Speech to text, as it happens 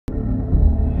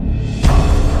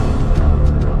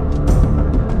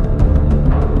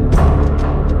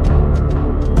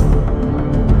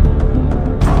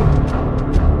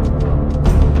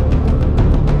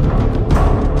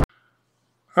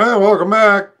Welcome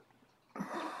back.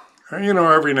 You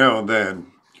know, every now and then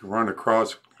you run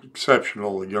across an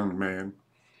exceptional young man,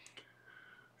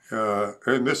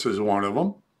 and this is one of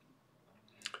them.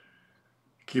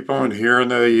 Keep on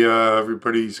hearing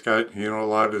everybody's got, you know, a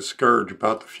lot of discouraged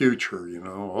about the future, you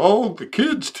know. Oh, the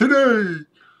kids today.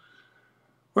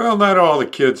 Well, not all the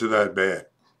kids are that bad.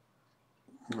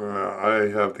 I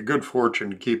have the good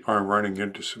fortune to keep on running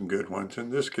into some good ones,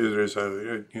 and this kid is,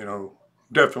 you know,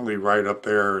 definitely right up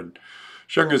there. And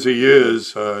as young as he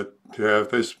is, to have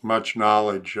this much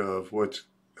knowledge of what's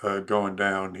going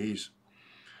down, he's,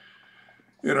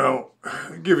 you know,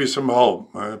 give you some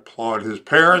hope. I applaud his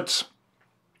parents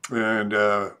and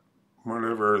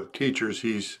whatever teachers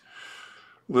he's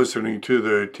listening to,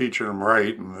 the teaching him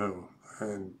right,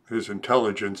 and his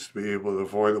intelligence to be able to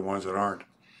avoid the ones that aren't.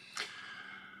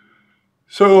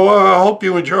 So I hope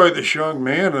you enjoy this young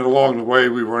man, and along the way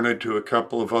we run into a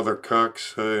couple of other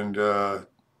cucks and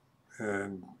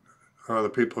other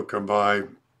people come by.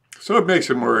 So it makes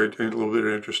it more a little bit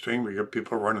interesting. We get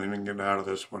people running in and out of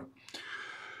this one.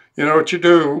 You know what you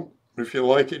do. If you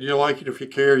like it, you like it. If you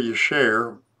care, you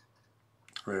share.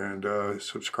 And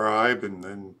subscribe. And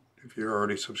then if you're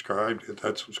already subscribed, hit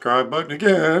that subscribe button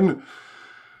again.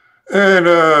 And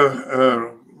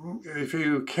if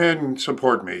you can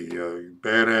support me,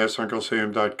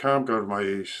 BadassUncleSam.com, go to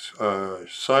my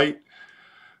site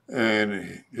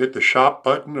and hit the shop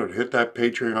button or hit that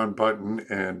Patreon button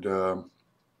and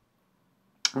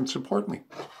support me.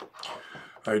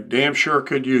 I damn sure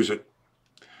could use it.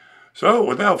 So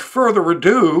without further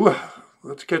ado,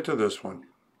 let's get to this one.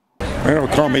 They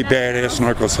don't call me Badass and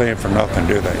Uncle Sam for nothing,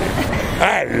 do they?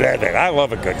 I love it. I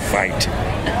love a good fight.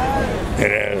 You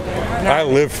know, I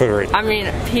live for it. I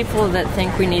mean, people that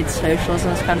think we need socialism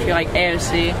in this country, like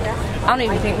AOC, I don't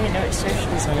even think they know what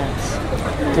socialism is.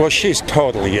 Well, she's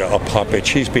totally a puppet.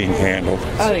 She's being handled.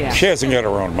 Oh, yeah. She hasn't got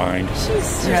her own mind.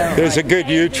 There's a good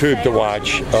YouTube to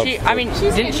watch. I mean,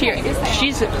 didn't she?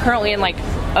 She's currently in like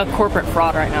a corporate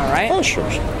fraud right now, right? Oh, sure.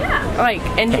 Yeah. Like,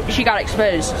 and she got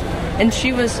exposed, and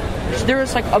there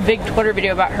was like a big Twitter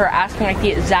video about her asking like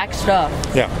the exact stuff.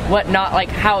 Yeah. What not, like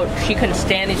how she couldn't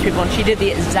stand these people, and she did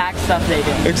the exact stuff they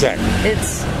did. Exactly.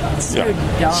 It's so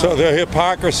dumb. So the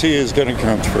hypocrisy is going to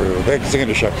come through. They're going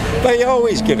to show. They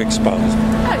always get exposed.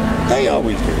 They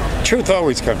always do. Truth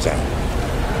always comes out.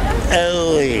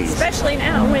 Always. Especially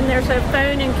now when there's a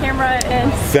phone and camera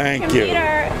and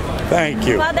computer. Thank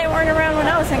you. Glad they weren't around when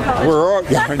I was in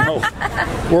college. I know.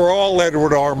 We're all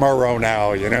Edward R. Murrow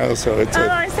now, you know, so it's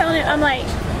I was telling him, I'm like,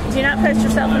 do not post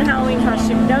yourself in a Halloween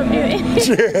costume. Don't do it.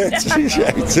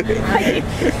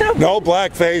 No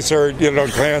blackface or, you know,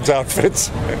 clans outfits.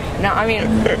 No, I mean,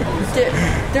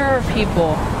 there are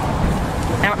people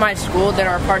at my school that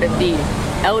are part of the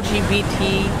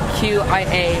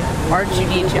LGBTQIA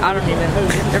R2D2. I don't even.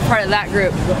 They're part of that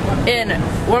group. And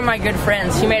one of my good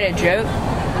friends, he made a joke,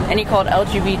 and he called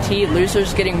LGBT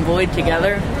losers getting bullied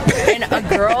together. And a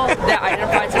girl that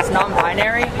identifies as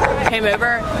non-binary came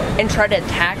over and tried to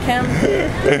attack him,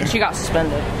 and she got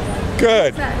suspended.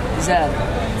 Good. Zed.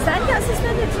 Zed got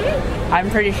suspended too? I'm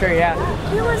pretty sure, yeah.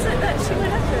 Who was it that she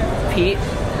went after? Pete.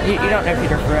 You don't know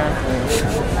Peter Ferrand.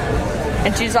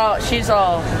 And she's all she's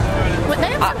all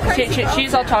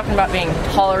talking about being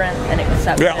tolerant and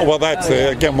accepting. Yeah, well, that's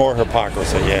again more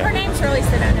hypocrisy. Yeah. Her name's really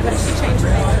Sedona, but she changed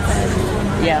her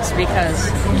name. Yes, because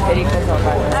it equals all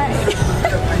right.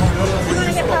 You want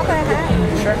to get Papa a hat?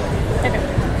 Sure. Okay.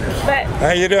 But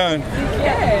how you doing?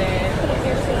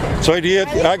 Good. So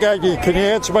can you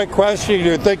answer my question?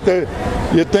 You think the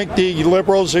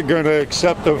liberals are going to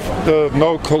accept the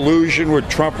no collusion with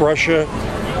Trump, Russia?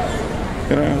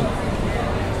 You know,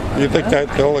 you think that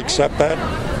they'll accept that?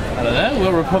 I don't know.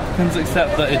 Will Republicans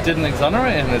accept that it didn't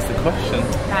exonerate him is the question.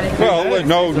 Well,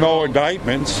 no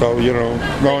indictments, so, you know,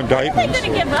 no indictments. He's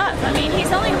going to give up. I mean,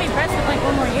 he's only going to be president like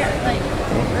one more year. Like,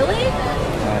 really?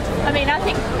 I mean, I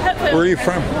think hopefully... Where are you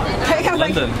from?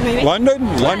 London.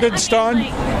 London? London, Ston?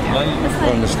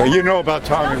 London. You know about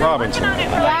Tommy Robinson?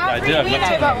 I do. I've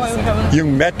met Tommy. You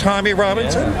met Tommy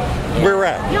Robinson? Where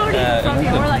at? Wasn't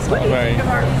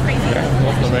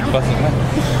a very pleasant man.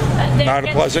 Not a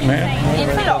pleasant man?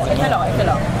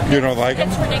 You don't like him?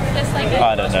 It's ridiculous. Like,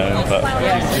 I don't know him, but...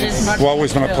 What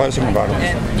was not pleasant about him?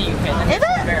 Is it?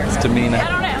 His demeanor. I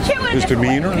don't know. His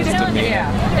demeanor? Like,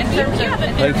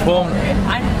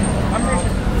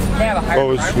 What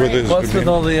was with his what's with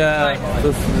all the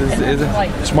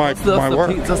it's my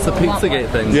work. That's the Pizzagate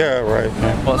thing. Yeah, right.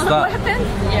 What's that?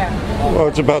 Yeah. Well,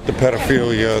 it's about the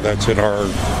pedophilia that's in our,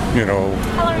 you know.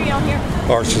 How long are y'all here?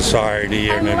 our society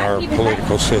and in our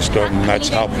political system. That's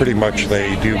how pretty much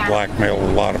they do blackmail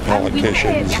a lot of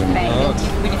politicians. And,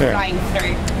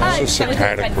 it's just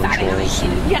satanic rituals.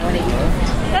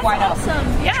 That's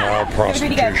awesome. Yeah. Child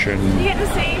prostitution. You get to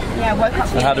see.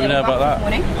 How do we know about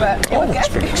that? Oh, it's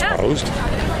been exposed.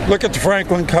 Look at the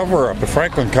Franklin cover-up. The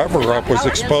Franklin cover-up was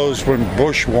exposed when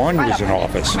Bush 1 was in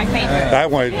office. That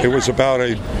one, it was about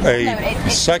a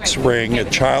sex ring, a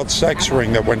child sex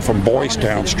ring that went from Boys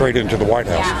Town straight into the White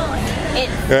House.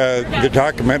 The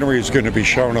documentary is going to be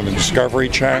shown on the Discovery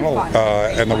Channel,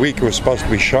 and the week it was supposed to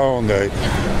be shown, they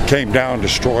came down and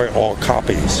destroyed all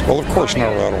copies. Well, of course,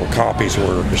 not all copies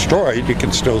were destroyed. You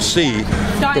can still see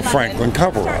the Franklin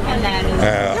cover-up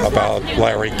about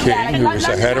Larry King, who was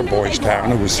the head of Boys Town,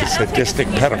 who was a sadistic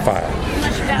pedophile,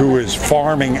 who was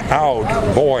farming out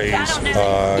boys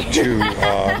to,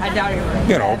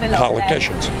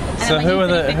 politicians. So who are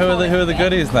the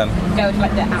goodies then?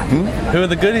 Who are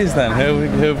the goodies then? Who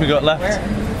have we got left?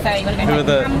 Who are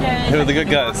the good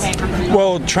guys?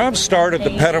 Well, Trump started the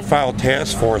pedophile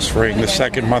task force ring the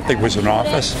second month he was in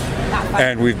office,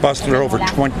 and we've busted over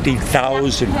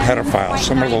 20,000 pedophiles,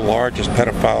 some of the largest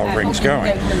pedophile rings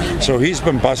going. So he's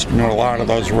been busting a lot of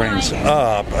those rings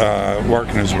up,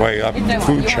 working his way up the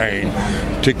food chain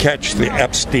to catch the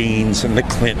Epsteins and the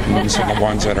Clintons and the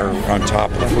ones that are on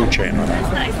top of the food chain.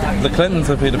 The Clintons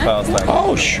are pedophiles then?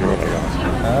 Oh, sure they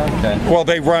are. Okay. Well,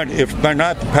 they run, if they're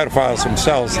not the pedophiles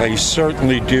themselves, they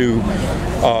certainly do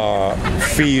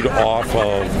feed off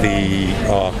of the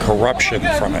corruption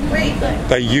from it.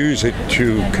 They use it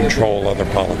to control other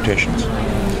politicians.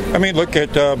 I mean, look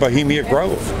at Bohemia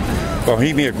Grove.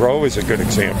 Bohemia Grove is a good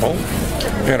example.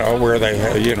 Where they,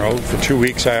 for 2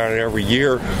 weeks out of every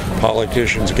year,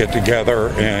 politicians get together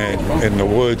in the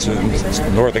woods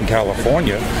in Northern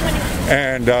California,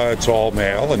 and it's all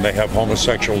male, and they have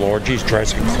homosexual orgies,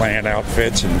 dress in Klan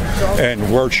outfits,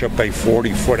 and worship a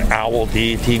 40-foot owl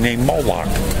deity named Moloch.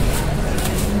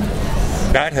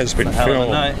 That has been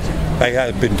filmed. They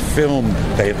have been filmed.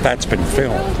 That's been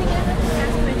filmed.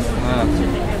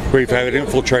 We've had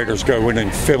infiltrators go in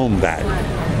and film that.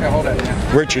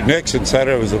 Richard Nixon said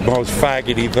it was the most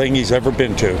faggoty thing he's ever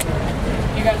been to.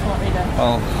 You guys want me to?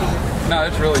 Well, no,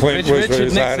 it's really.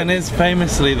 Richard Nixon is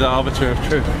famously the arbiter of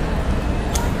truth.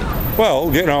 Well,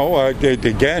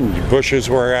 again, Bushes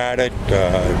were at it.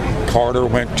 Carter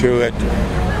went to it.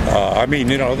 There are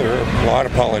a lot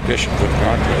of politicians that have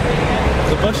gone to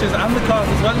it. The Bushes and the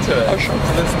Carters went to it. Oh, sure.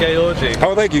 To this gay orgy.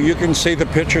 Oh, thank you. You can see the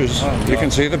pictures. You can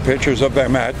see the pictures of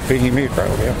them at Bohemia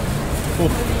Grove. Yeah.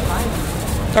 Cool.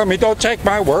 I mean, don't take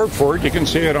my word for it. You can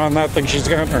see it on that thing she's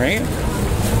got in her hand.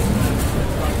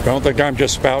 Don't think I'm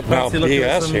just spouting out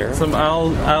BS here. Some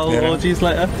owl orgies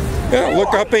later? Yeah,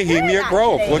 look up Bohemia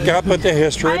Grove. Look up at the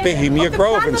history of Bohemia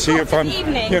Grove and see if I'm,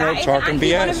 talking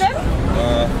BS.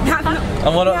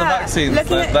 And what about the vaccines?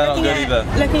 They're not good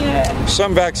either.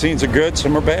 Some vaccines are good,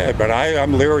 some are bad, but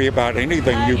I'm leery about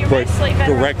anything you put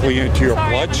directly into your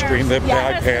bloodstream that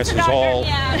bypasses all,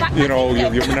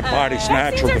 your body's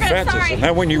natural defenses. And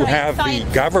then when you have the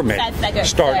government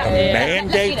start to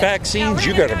mandate vaccines,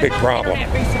 you got a big problem.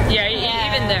 Yeah,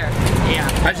 even there. Yeah.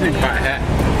 I just need to buy a hat.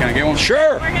 Can I get one?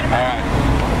 Sure. All right.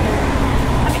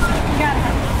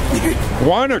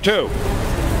 One or two?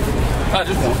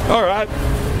 Just one. All right.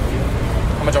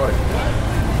 How much are it?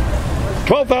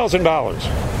 $12,000.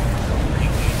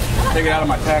 Take it out of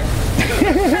my tax.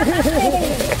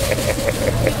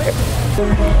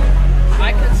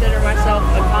 I consider myself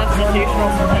a constitutional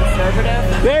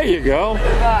conservative. There you go.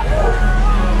 But,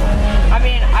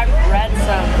 I've read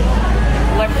some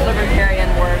libertarian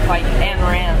work like Ayn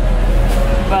Rand,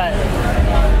 but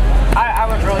I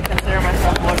wouldn't really consider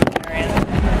myself a libertarian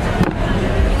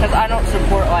because I don't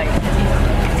support I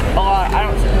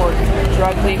don't support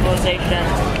drug legalization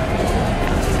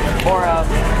or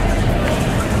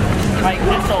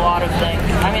just a lot of things.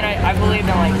 I believe in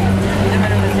the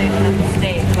minimization of the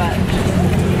state, but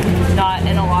not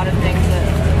in a lot of things that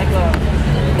the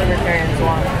libertarians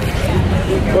want.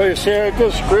 Well, you see, I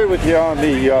disagree with you on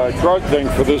the drug thing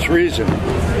for this reason.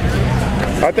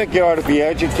 I think you ought to be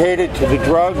educated to the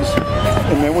drugs,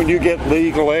 and then when you get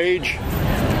legal age,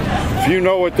 if you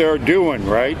know what they're doing,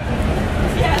 right?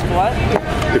 What?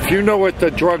 If you know what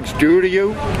the drugs do to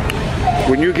you,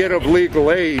 when you get of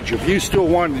legal age, if you still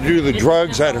want to do the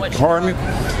drugs that harm you,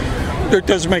 it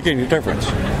doesn't make any difference.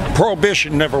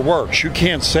 Prohibition never works. You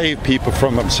can't save people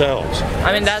from themselves.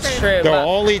 That's true. The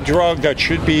only drug that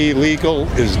should be illegal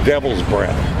is devil's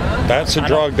breath. That's a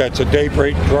drug that's a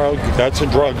daybreak drug. That's a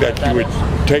drug that you would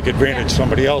take advantage of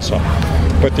somebody else of.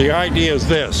 But the idea is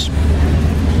this.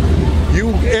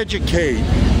 You educate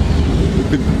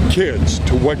kids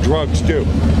to what drugs do.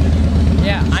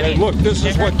 Yeah, I Say, mean, look, this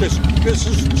is what this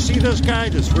is. See this guy,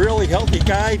 this really healthy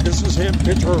guy? This is him,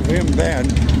 picture of him then.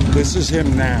 This is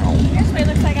him now. Here's what he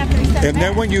looks like after he steps And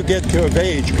then back. when you get to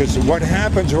age, because what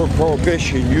happens with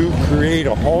prohibition, you create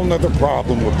a whole nother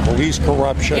problem with police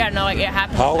corruption. Yeah, no, like it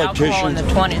happened with alcohol in the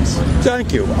Politicians. 20s.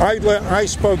 Thank you. I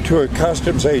spoke to a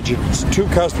customs agent, 2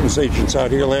 customs agents out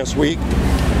here last week,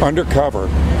 undercover,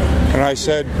 and I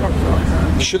said,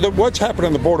 what's happened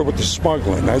on the border with the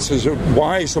smuggling? I says,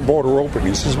 why is the border open?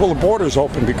 He says, well, the border's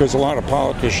open because a lot of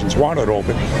politicians want it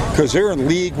open because they're in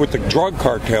league with the drug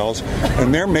cartels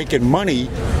and they're making money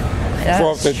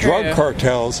from the drug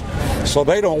cartels, so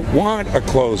they don't want a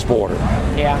closed border.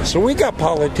 Yeah. So we got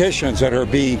politicians that are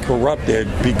being corrupted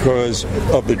because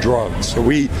of the drugs. So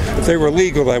if they were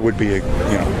legal, that would be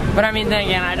But I mean, then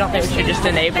again, I don't think we should just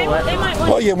enable it. They might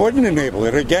want Well, you wouldn't enable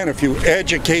it. Again, if you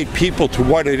educate people to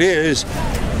what it is,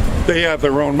 they have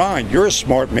their own mind. You're a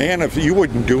smart man. If you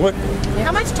wouldn't do it,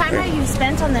 How much time have you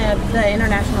spent on the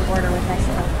international border with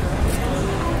Mexico?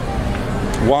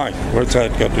 why? What's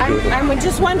that got to do with it? I'm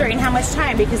just wondering how much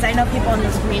time, because I know people in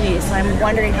this community, so I'm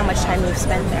wondering how much time you've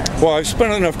spent there. Well, I've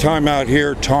spent enough time out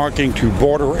here talking to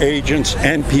border agents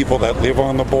and people that live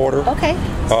on the border Okay.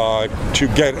 to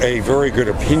get a very good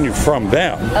opinion from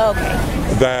them. Okay.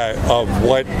 That of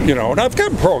what and I've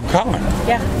got pro and con.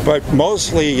 Yeah. But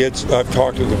mostly I've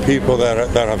talked to the people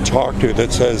that I've talked to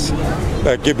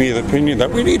that give me the opinion that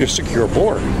we need a secure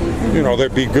border.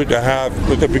 That'd be good to have.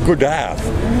 That'd be good to have.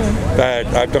 Mm-hmm. That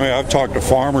I've talked to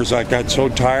farmers that got so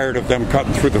tired of them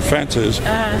cutting through the fences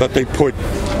that they put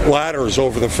ladders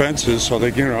over the fences so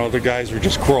that the guys would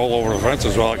just crawl over the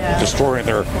fences while destroying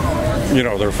their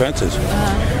fences.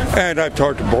 And I've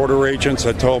talked to border agents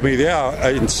that told me,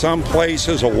 in some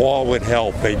places a wall would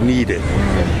help. They need it.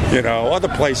 Other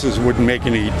places wouldn't make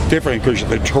any difference because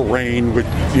the terrain would,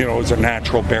 is a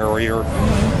natural barrier,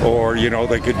 or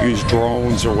they could use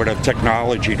drones or whatever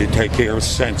technology to take care of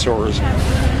sensors.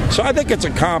 So I think it's a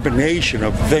combination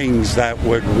of things that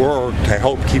would work to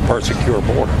help keep our secure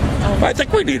border. I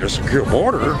think we need a secure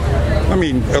border. I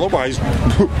mean, otherwise,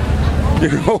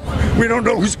 we don't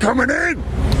know who's coming in.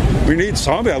 We need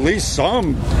at least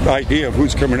some idea of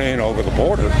who's coming in over the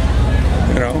border.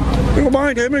 We don't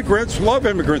mind immigrants, love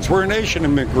immigrants. We're a nation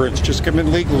of immigrants. Just come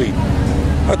in legally.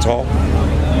 That's all.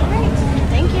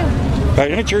 Thank you. Did I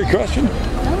answer your question? No,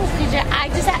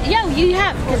 you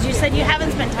have, because you said you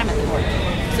haven't spent time at the border.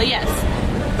 So yes,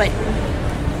 but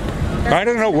I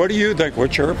don't know. What do you think?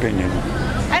 What's your opinion?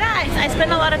 I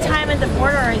spend a lot of time at the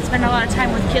border. I spend a lot of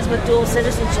time with kids with dual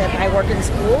citizenship. I work in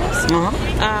schools.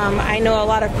 I know a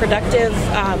lot of productive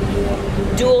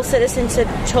dual citizenship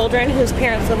children whose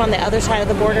parents live on the other side of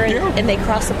the border and they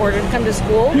cross the border to come to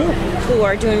school, who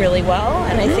are doing really well.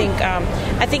 And I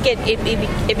think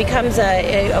it becomes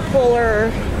a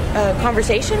polar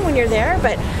conversation when you're there,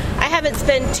 but I haven't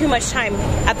spent too much time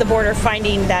at the border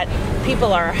finding that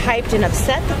people are hyped and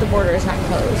upset that the border is not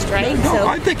closed, right? No,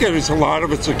 I think a lot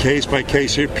of it's a case by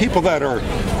case. People that are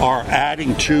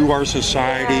adding to our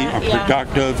society, are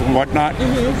productive and whatnot.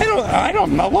 I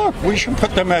don't know. Look, we should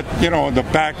put them at in the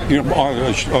back.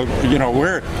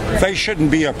 Where they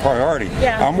shouldn't be a priority.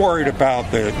 I'm worried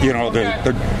about the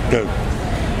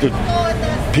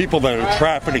people that are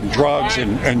trafficking drugs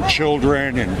and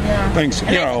children and things.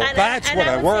 That's what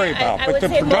I worry about. But the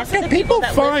productive people,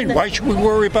 fine. Why should we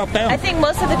worry about them? I think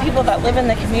most of the people that live in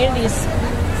the communities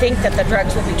think that the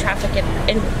drugs will be trafficked,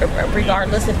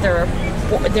 regardless if they're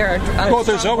well,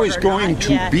 there's always going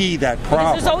to be that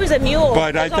problem. Because there's always a mule.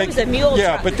 But I think, always a mule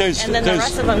truck, but there's and then the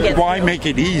rest of them get why fueled. make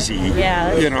it easy?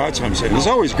 Yeah, that's what I'm saying. There's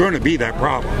always going to be that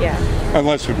problem. Yeah.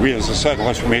 Unless we, as I said,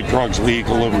 unless we made drugs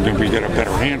legal and then we get a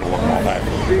better handle on all that.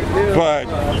 But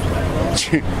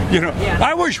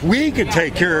I wish we could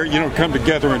take care, come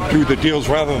together and do the deals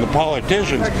rather than the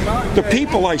politicians. The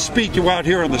people I speak to out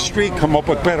here on the street come up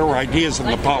with better ideas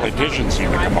than the politicians seem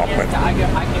to come up with.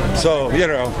 So,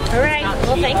 All right.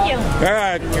 Well, thank you. All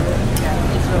right.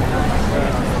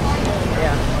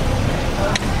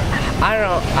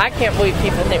 I can't believe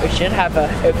people think we should have an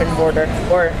open border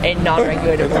or a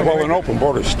non-regulated border. Well, an open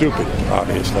border is stupid,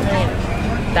 obviously.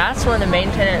 That's one of the main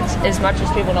tenets, as much as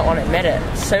people don't want to admit it.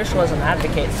 Socialism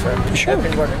advocates for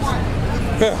open borders.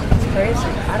 Yeah. It's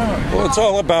crazy. Well, it's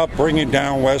all about bringing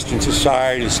down Western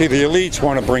society. See, the elites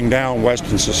want to bring down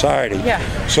Western society,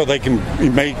 so they can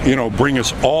bring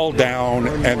us all down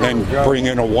and then bring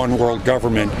in a one world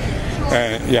government.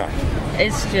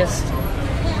 It's just,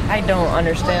 I don't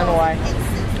understand why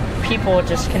people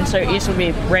just can so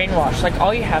easily be brainwashed. Like,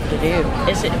 all you have to do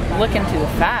is look into the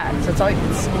facts. It's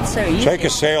so easy. Take a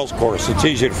sales course. It's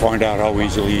easy to find out how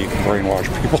easily you can brainwash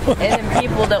people. And then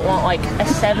people that want like a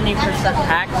 70%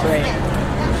 tax rate,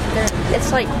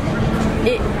 it's like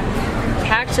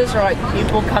taxes are like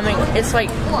people coming. It's like,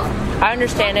 I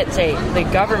understand it's the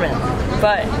government,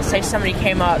 but say somebody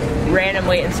came up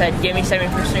randomly and said, "Give me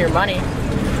 70% of your money,"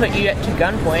 put you to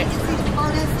gunpoint.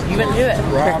 You wouldn't do it.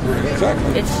 Robbery,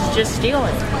 exactly. It's just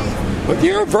stealing. But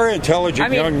you're a very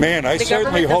intelligent young man. I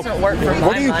certainly hope. Work for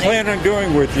what do you plan on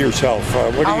doing with yourself? I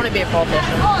want to be a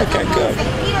politician. Okay, good.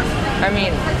 I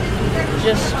mean,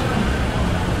 just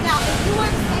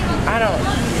I don't.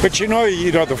 But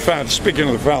speaking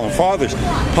of the founding fathers,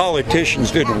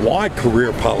 politicians didn't want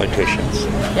career politicians.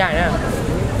 Yeah, I know.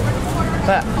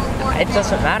 But it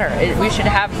doesn't matter. We should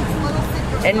have.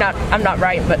 And I'm not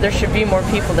right, but there should be more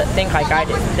people that think like I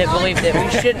do, that believe that we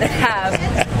shouldn't have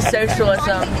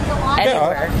socialism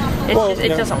anywhere. It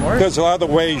doesn't work. There's a lot of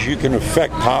ways you can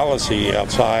affect policy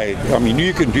outside. I mean,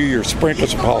 you can do your sprint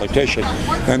as a politician,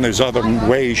 and there's other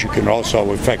ways you can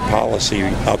also affect policy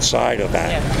outside of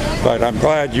that. Yeah. But I'm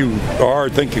glad you are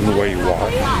thinking the way you are.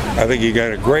 I think you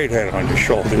got a great head on your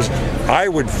shoulders. I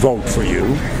would vote for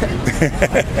you.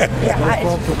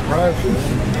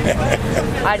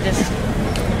 I just...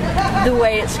 the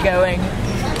way it's going,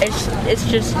 it's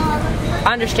just,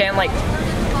 I understand, like,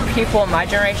 people in my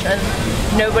generation,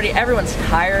 everyone's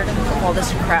tired of all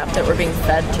this crap that we're being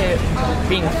fed.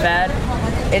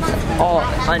 It's all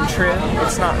untrue.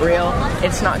 It's not real.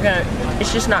 It's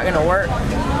just not gonna work.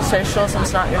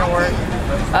 Socialism's not gonna work.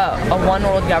 A one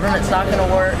world government's not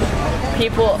gonna work.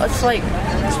 People, it's like,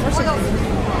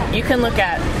 you can look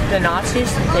at the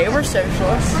Nazis, they were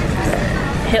socialists.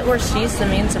 Hitler seized the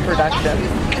means of production.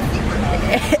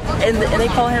 And they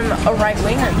call him a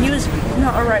right-winger. He was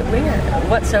not a right-winger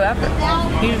whatsoever.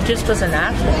 He just was a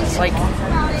nationalist. Like,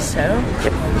 so,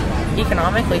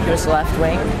 economically, he was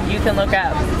left-wing. You can look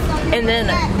at... And then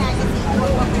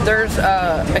there's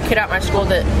a kid at my school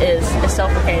that is a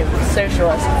self-proclaimed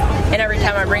socialist. And every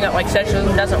time I bring up, like,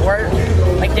 socialism doesn't work,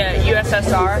 like the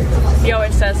USSR, he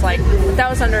always says, like, that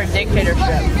was under a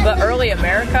dictatorship. But early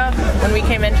America, when we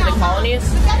came into the colonies,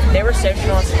 they were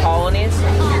socialist colonies.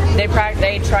 They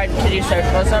tried to do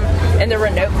socialism. In the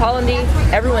Renault colony,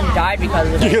 everyone died because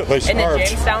of it. Yeah, in the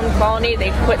Jamestown colony,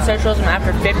 they quit socialism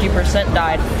after 50%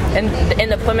 died. And in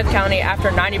the Plymouth County, after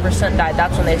 90% died,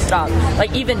 that's when they stopped.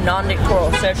 Like, even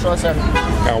non-dictatorial socialism.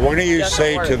 Now, what do you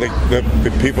say to the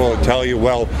people that tell you,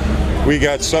 well, we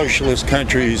got socialist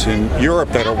countries in Europe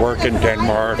that are working,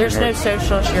 Denmark. There's no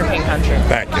socialist European country.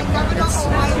 Thank you.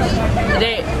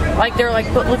 They're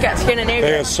like, but look at Scandinavia.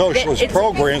 They have socialist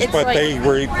programs, but like,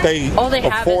 they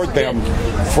afford them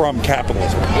from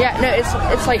capitalism. Yeah, no,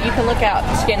 it's like you can look at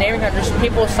Scandinavian countries.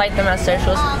 People cite them as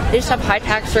socialist. They just have high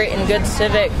tax rate and good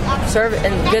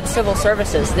civil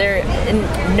services. They're in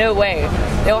no way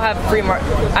they'll have free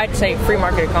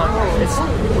market economy. It's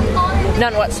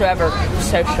none whatsoever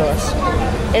socialist.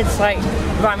 It's like,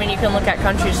 I mean, you can look at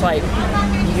countries like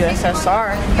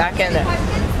USSR back in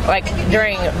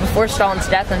before Stalin's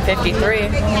death in '53. You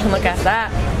can look at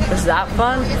that. Was that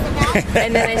fun?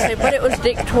 And then they say, but it was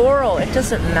dictatorial. It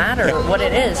doesn't matter what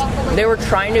it is. They were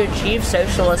trying to achieve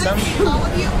socialism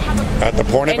at the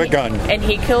point of a gun. And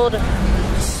he killed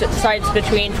sites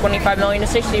between 25 million to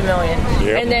 60 million.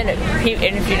 Yep. And then,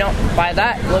 if you don't buy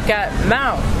that, look at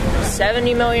Mao.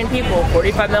 70 million people,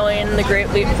 45 million in the Great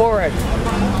Leap Forward.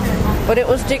 But it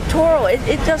was dictatorial.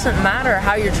 It doesn't matter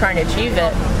how you're trying to achieve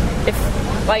it.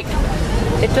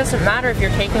 It doesn't matter if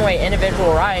you're taking away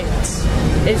individual rights.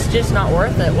 It's just not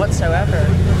worth it whatsoever.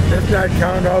 Let's not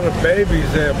count all the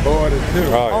babies they aborted too.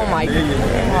 Oh my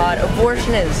God,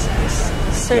 abortion is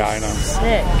so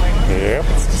sick. Yep.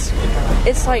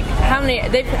 It's like how many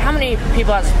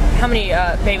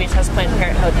babies has Planned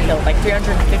Parenthood killed? Like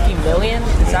 350 million?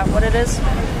 Is that what it is?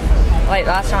 Like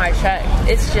last time I checked,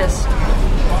 it's just,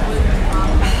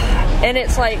 and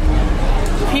it's like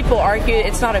people argue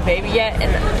it's not a baby yet,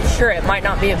 and sure, it might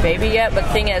not be a baby yet, but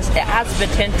the thing is, it has the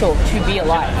potential to be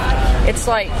alive. It's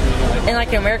like, in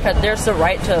America, there's the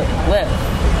right to live.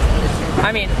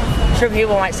 I mean, sure,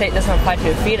 people might say it doesn't apply to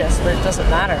a fetus, but it doesn't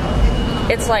matter.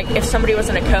 It's like if somebody was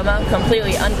in a coma,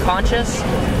 completely unconscious,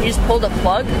 you just pull the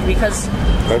plug because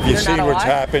have you seen what's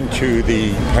happened to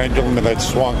the pendulum that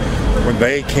swung when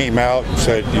they came out and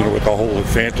said, with the whole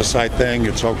infanticide thing,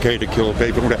 it's okay to kill a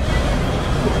baby?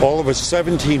 All of us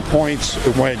 17 points,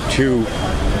 it went to,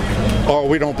 oh,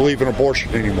 we don't believe in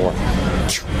abortion anymore.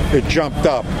 It jumped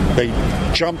up. They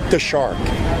jumped the shark.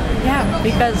 Yeah,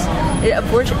 because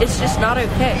abortion, it's just not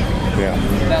okay. Yeah.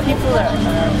 People that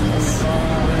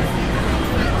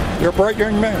You're a bright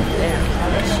young man.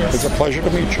 yeah, It's a pleasure to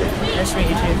meet you. nice to meet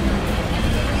you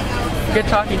too. Good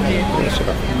talking to you. Yes,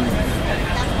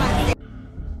 sir.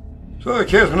 So the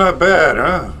kid's not bad,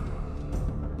 huh?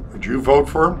 Would you vote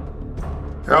for him?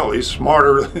 Hell, he's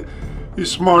smarter. He's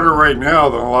smarter right now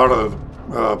than a lot of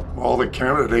all the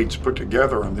candidates put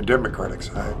together on the Democratic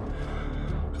side.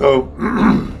 So,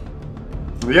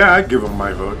 yeah, I'd give him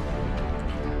my vote.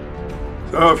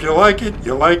 So if you like it,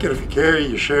 you like it. If you care,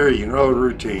 you share. You know the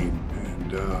routine.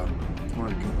 And I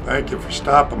want to thank you for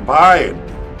stopping by.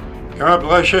 And God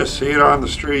bless you. See you on the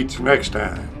streets next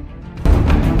time.